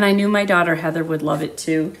quickly. And I knew my daughter Heather would love it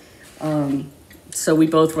too. So we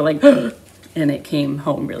both were like, and it came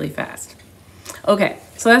home really fast. Okay,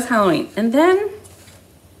 so that's Halloween. And then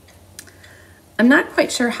I'm not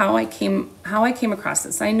quite sure how I came across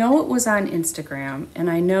this. I know it was on Instagram, and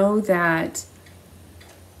I know that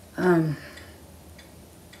I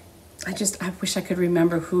wish I could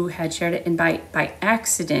remember who had shared it, and by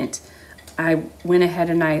accident I went ahead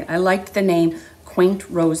and I liked the name Quaint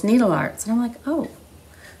Rose Needle Arts, and I'm like, oh.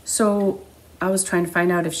 So I was trying to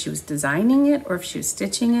find out if she was designing it or if she was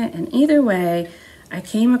stitching it, and either way I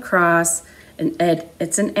came across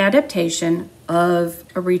it's an adaptation of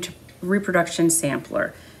a reproduction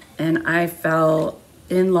sampler, and I fell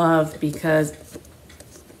in love because,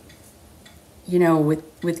 you know,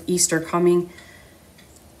 with Easter coming,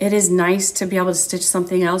 it is nice to be able to stitch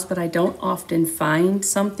something else, but I don't often find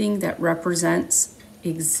something that represents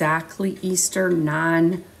exactly Easter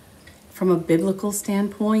from a biblical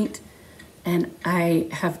standpoint. And I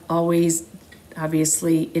have always,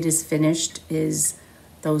 obviously, "it is finished," is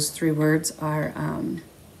those 3 words are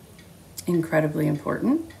incredibly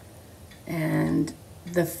important. And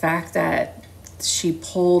the fact that I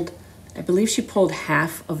believe she pulled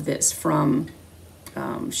half of this from,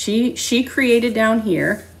 she created down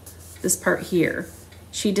here, this part here,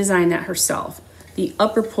 she designed that herself. The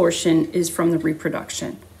upper portion is from the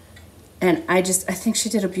reproduction. And I think she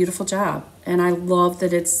did a beautiful job. And I love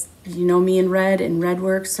that it's, you know, me in red and red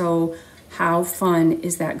work, so how fun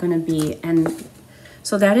is that going to be? And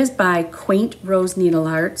so that is by Quaint Rose Needle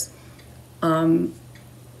Arts.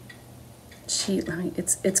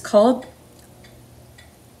 It's called,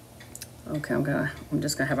 okay, I'm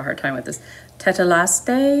just gonna have a hard time with this,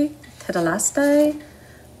 Tetelaste,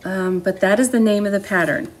 but that is the name of the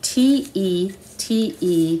pattern, Tetelestai,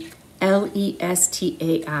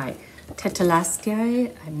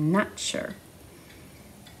 Tetelaste, I'm not sure,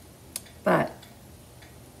 but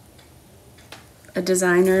a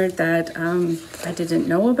designer that I didn't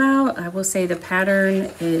know about. I will say the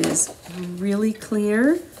pattern is really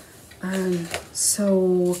clear.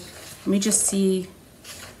 So let me just see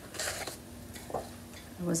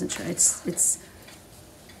I wasn't sure.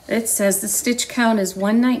 It says the stitch count is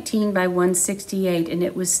 119 by 168, and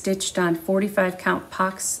it was stitched on 45 count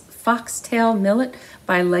foxtail millet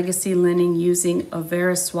by Legacy Linen using a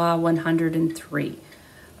Veriswa 103,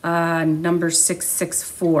 number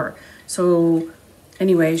 664. So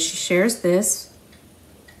anyway, she shares this,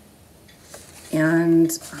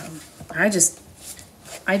 and I just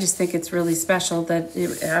think it's really special that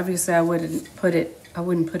obviously I wouldn't put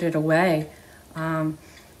it away,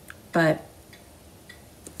 but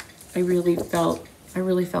I really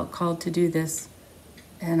felt called to do this,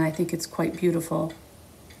 and I think it's quite beautiful.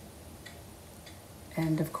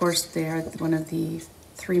 And of course, they are one of the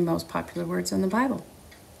 3 most popular words in the Bible.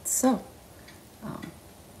 So,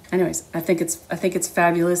 anyways, I think it's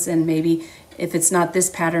fabulous. And maybe if it's not this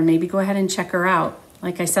pattern, maybe go ahead and check her out.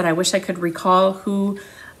 Like I said, I wish I could recall who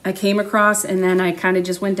I came across, and then I kind of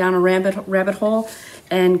just went down a rabbit hole.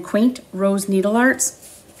 And Quaint Rose Needle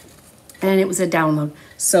Arts, and it was a download.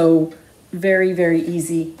 So very, very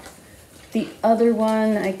easy. The other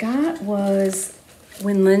one I got was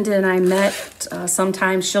when Linda and I met.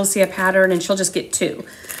 Sometimes she'll see a pattern and she'll just get 2.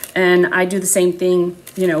 And I do the same thing,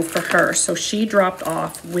 you know, for her. So she dropped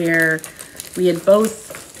off where we had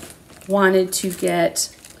both wanted to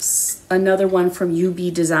get another one from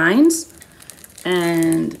UB Designs.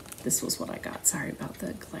 And this was what I got. Sorry about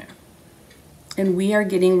the glare. And we are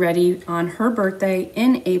getting ready on her birthday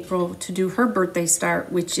in April to do her birthday start,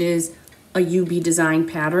 which is a UB Design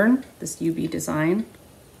pattern, this UB Design.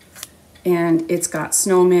 And it's got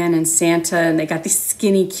snowman and Santa, and they got these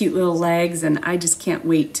skinny, cute little legs, and I just can't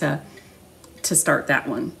wait to start that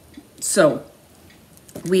one. So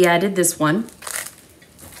we added this one.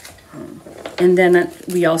 And then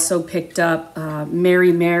we also picked up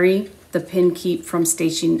Mary Mary, the pin keep from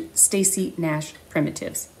Stacy Nash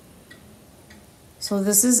Primitives. So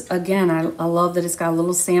this is, again, I love that it's got a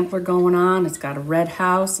little sampler going on. It's got a red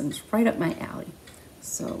house, and it's right up my alley.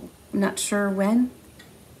 So I'm not sure when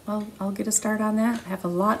I'll get a start on that. I have a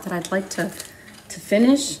lot that I'd like to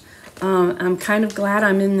finish. I'm kind of glad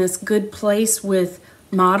I'm in this good place with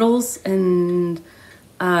models and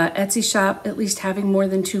Etsy shop at least having more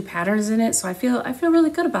than 2 patterns in it. So I feel really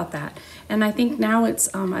good about that. And I think now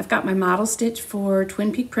it's I've got my model stitch for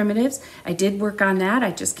Twin Peak Primitives. I did work on that.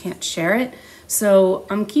 I just can't share it. So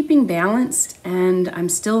I'm keeping balanced, and I'm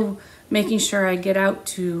still making sure I get out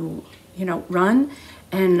to, you know, run.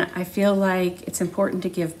 And I feel like it's important to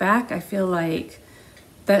give back. I feel like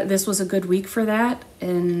that this was a good week for that.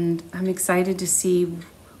 And I'm excited to see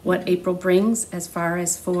what April brings as far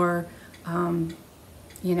as for,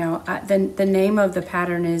 you know, the name of the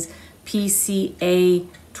pattern is PCA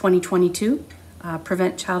 2022,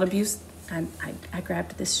 Prevent Child Abuse. I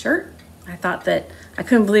grabbed this shirt. I thought that I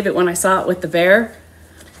couldn't believe it when I saw it with the bear.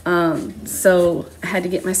 So I had to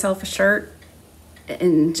get myself a shirt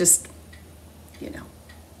and just, you know,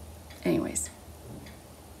 anyways,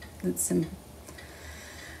 I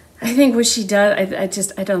think what she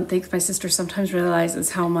does, I don't think my sister sometimes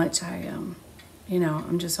realizes how much you know,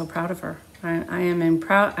 I'm just so proud of her. I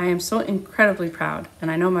am so incredibly proud.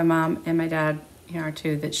 And I know my mom and my dad, you know, are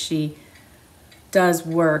too, that she does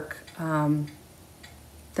work,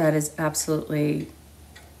 that is absolutely,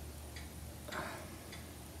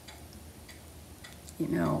 you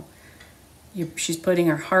know, she's putting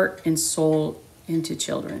her heart and soul into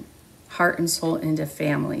children, heart and soul into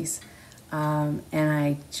families. And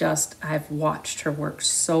I've watched her work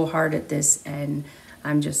so hard at this, and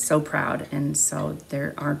I'm just so proud. And so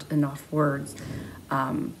there aren't enough words.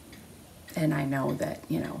 And I know that,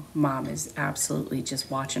 you know, Mom is absolutely just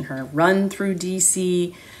watching her run through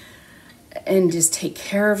DC and just take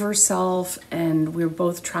care of herself. And we're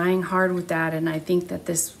both trying hard with that. And I think that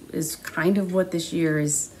this is kind of what this year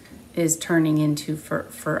is turning into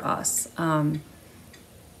for us.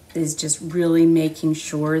 Is just really making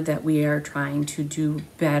sure that we are trying to do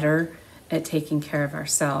better at taking care of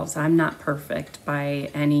ourselves. I'm not perfect by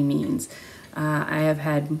any means. I have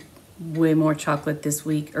had way more chocolate this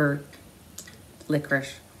week, or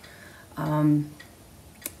licorice,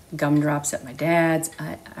 gumdrops at my dad's.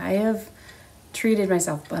 I have treated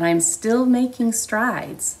myself, but I'm still making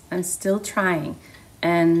strides. I'm still trying.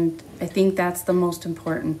 And I think that's the most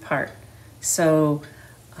important part. So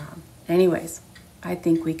anyways, I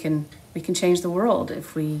think we can change the world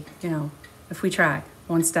if we, you know, if we try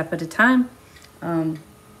one step at a time. I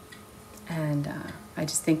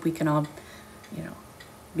just think we can all, you know,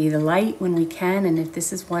 be the light when we can. And if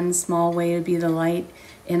this is one small way to be the light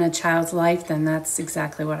in a child's life, then that's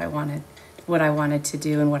exactly what I wanted to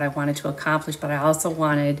do and what I wanted to accomplish. But I also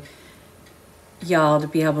wanted y'all to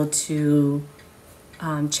be able to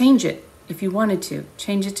change it if you wanted to,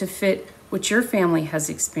 change it to fit what your family has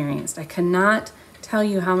experienced. I cannot tell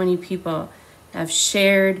you how many people have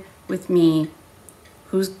shared with me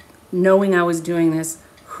who's knowing I was doing this,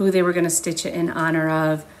 who they were going to stitch it in honor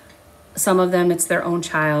of. Some of them, it's their own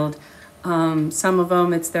child. Some of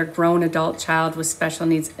them, it's their grown adult child with special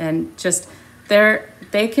needs, and just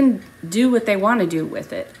they can do what they want to do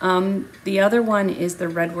with it. The other one is the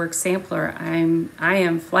Redwork sampler. I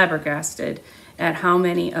am flabbergasted at how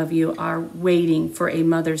many of you are waiting for a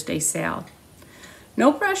Mother's Day sale.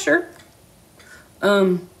 No pressure.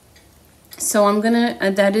 So I'm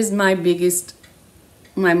gonna, that is my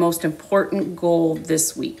most important goal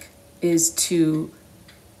this week, is to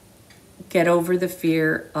get over the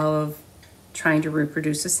fear of trying to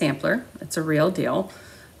reproduce a sampler. It's a real deal.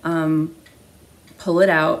 Pull it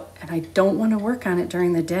out, and I don't want to work on it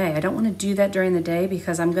during the day. I don't want to do that during the day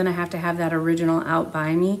because I'm going to have that original out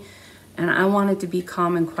by me, and I want it to be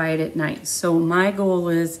calm and quiet at night. So my goal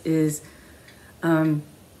is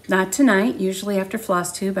not tonight. Usually after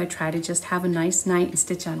FlossTube, I try to just have a nice night and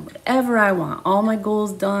stitch on whatever I want. All my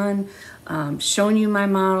goals done, showing you my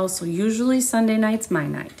model. So usually Sunday night's my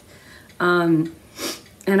night. And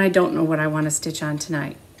I don't know what I want to stitch on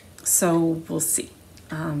tonight. So we'll see.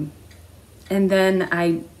 And then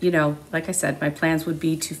like I said, my plans would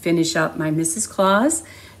be to finish up my Mrs. Claus.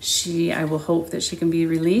 I will hope that she can be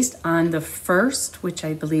released on the 1st, which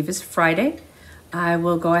I believe is Friday. I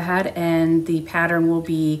will go ahead, and the pattern will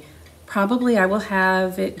be, I will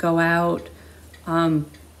have it go out,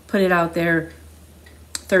 put it out there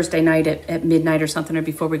Thursday night at midnight or something, or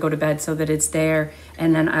before we go to bed, so that it's there.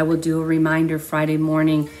 And then I will do a reminder Friday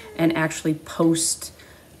morning and actually post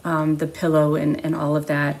the pillow and all of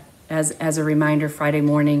that as a reminder Friday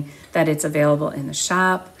morning that it's available in the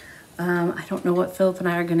shop. I don't know what Phillip and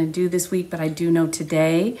I are going to do this week, but I do know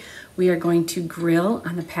today we are going to grill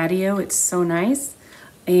on the patio. It's so nice.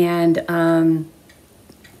 And I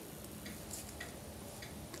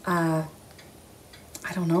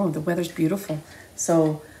don't know, the weather's beautiful.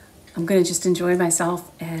 So I'm going to just enjoy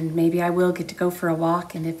myself, and maybe I will get to go for a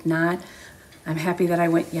walk. And if not, I'm happy that I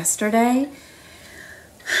went yesterday.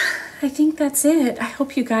 I think that's it. I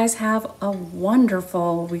hope you guys have a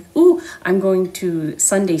wonderful week. Ooh, I'm going to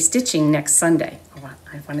Sunday stitching next Sunday.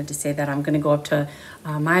 I wanted to say that I'm going to go up to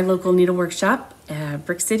my local needlework shop,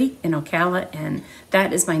 Brick City in Ocala, and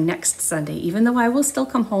that is my next Sunday. Even though I will still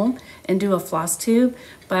come home and do a FlossTube,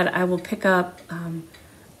 but I will pick up,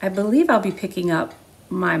 I believe I'll be picking up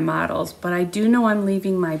my models, but I do know I'm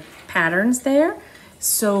leaving my patterns there.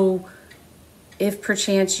 So if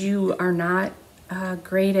perchance you are not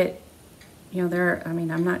great at,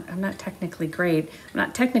 I'm not technically great. I'm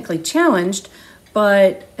not technically challenged,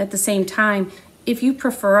 but at the same time, if you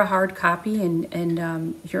prefer a hard copy,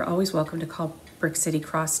 and you're always welcome to call Brick City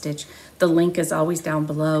Cross Stitch. The link is always down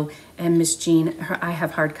below. And Miss Jean, I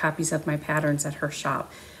have hard copies of my patterns at her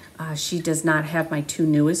shop. She does not have my 2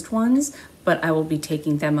 newest ones, but I will be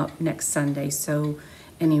taking them up next Sunday. So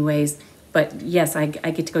anyways, but yes, I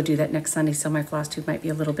get to go do that next Sunday, so my FlossTube might be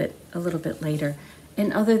a little bit later.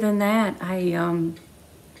 And other than that, I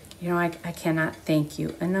cannot thank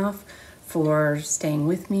you enough for staying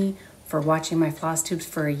with me, for watching my FlossTubes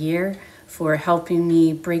for a year, for helping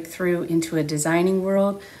me break through into a designing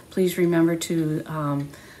world. Please remember to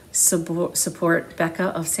support Becca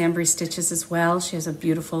of Sambry Stitches as well. She has a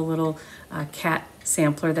beautiful little cat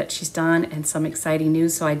sampler that she's done, and some exciting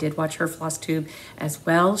news. So I did watch her FlossTube as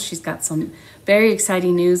well. She's got some very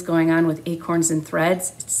exciting news going on with Acorns and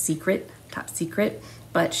Threads. It's secret, top secret,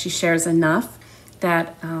 but she shares enough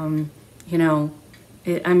that I'm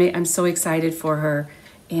so excited for her.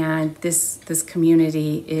 And this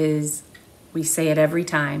community is, we say it every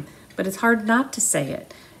time, but it's hard not to say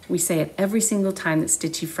it. We say it every single time that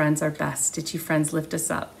Stitchy Friends are best. Stitchy Friends lift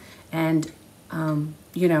us up. And,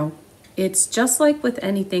 it's just like with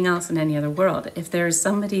anything else in any other world. If there's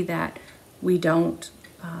somebody that we don't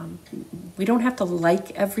have to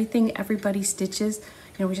like everything everybody stitches,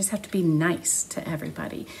 we just have to be nice to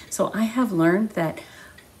everybody. So I have learned that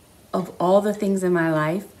of all the things in my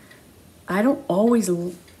life,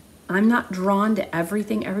 I'm not drawn to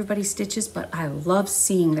everything everybody stitches, but I love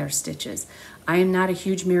seeing their stitches. I am not a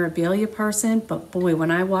huge Mirabilia person, but boy,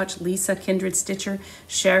 when I watch Lisa Kindred Stitcher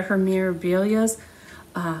share her Mirabilias,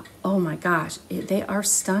 oh my gosh, they are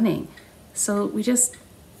stunning. So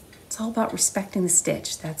it's all about respecting the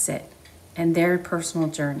stitch, that's it, and their personal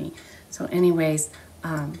journey. So anyways,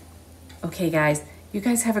 okay guys, you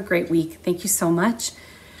guys have a great week. Thank you so much.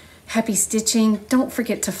 Happy stitching. Don't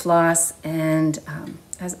forget to floss, and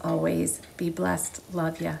as always, be blessed.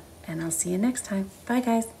 Love ya, and I'll see you next time. Bye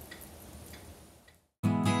guys.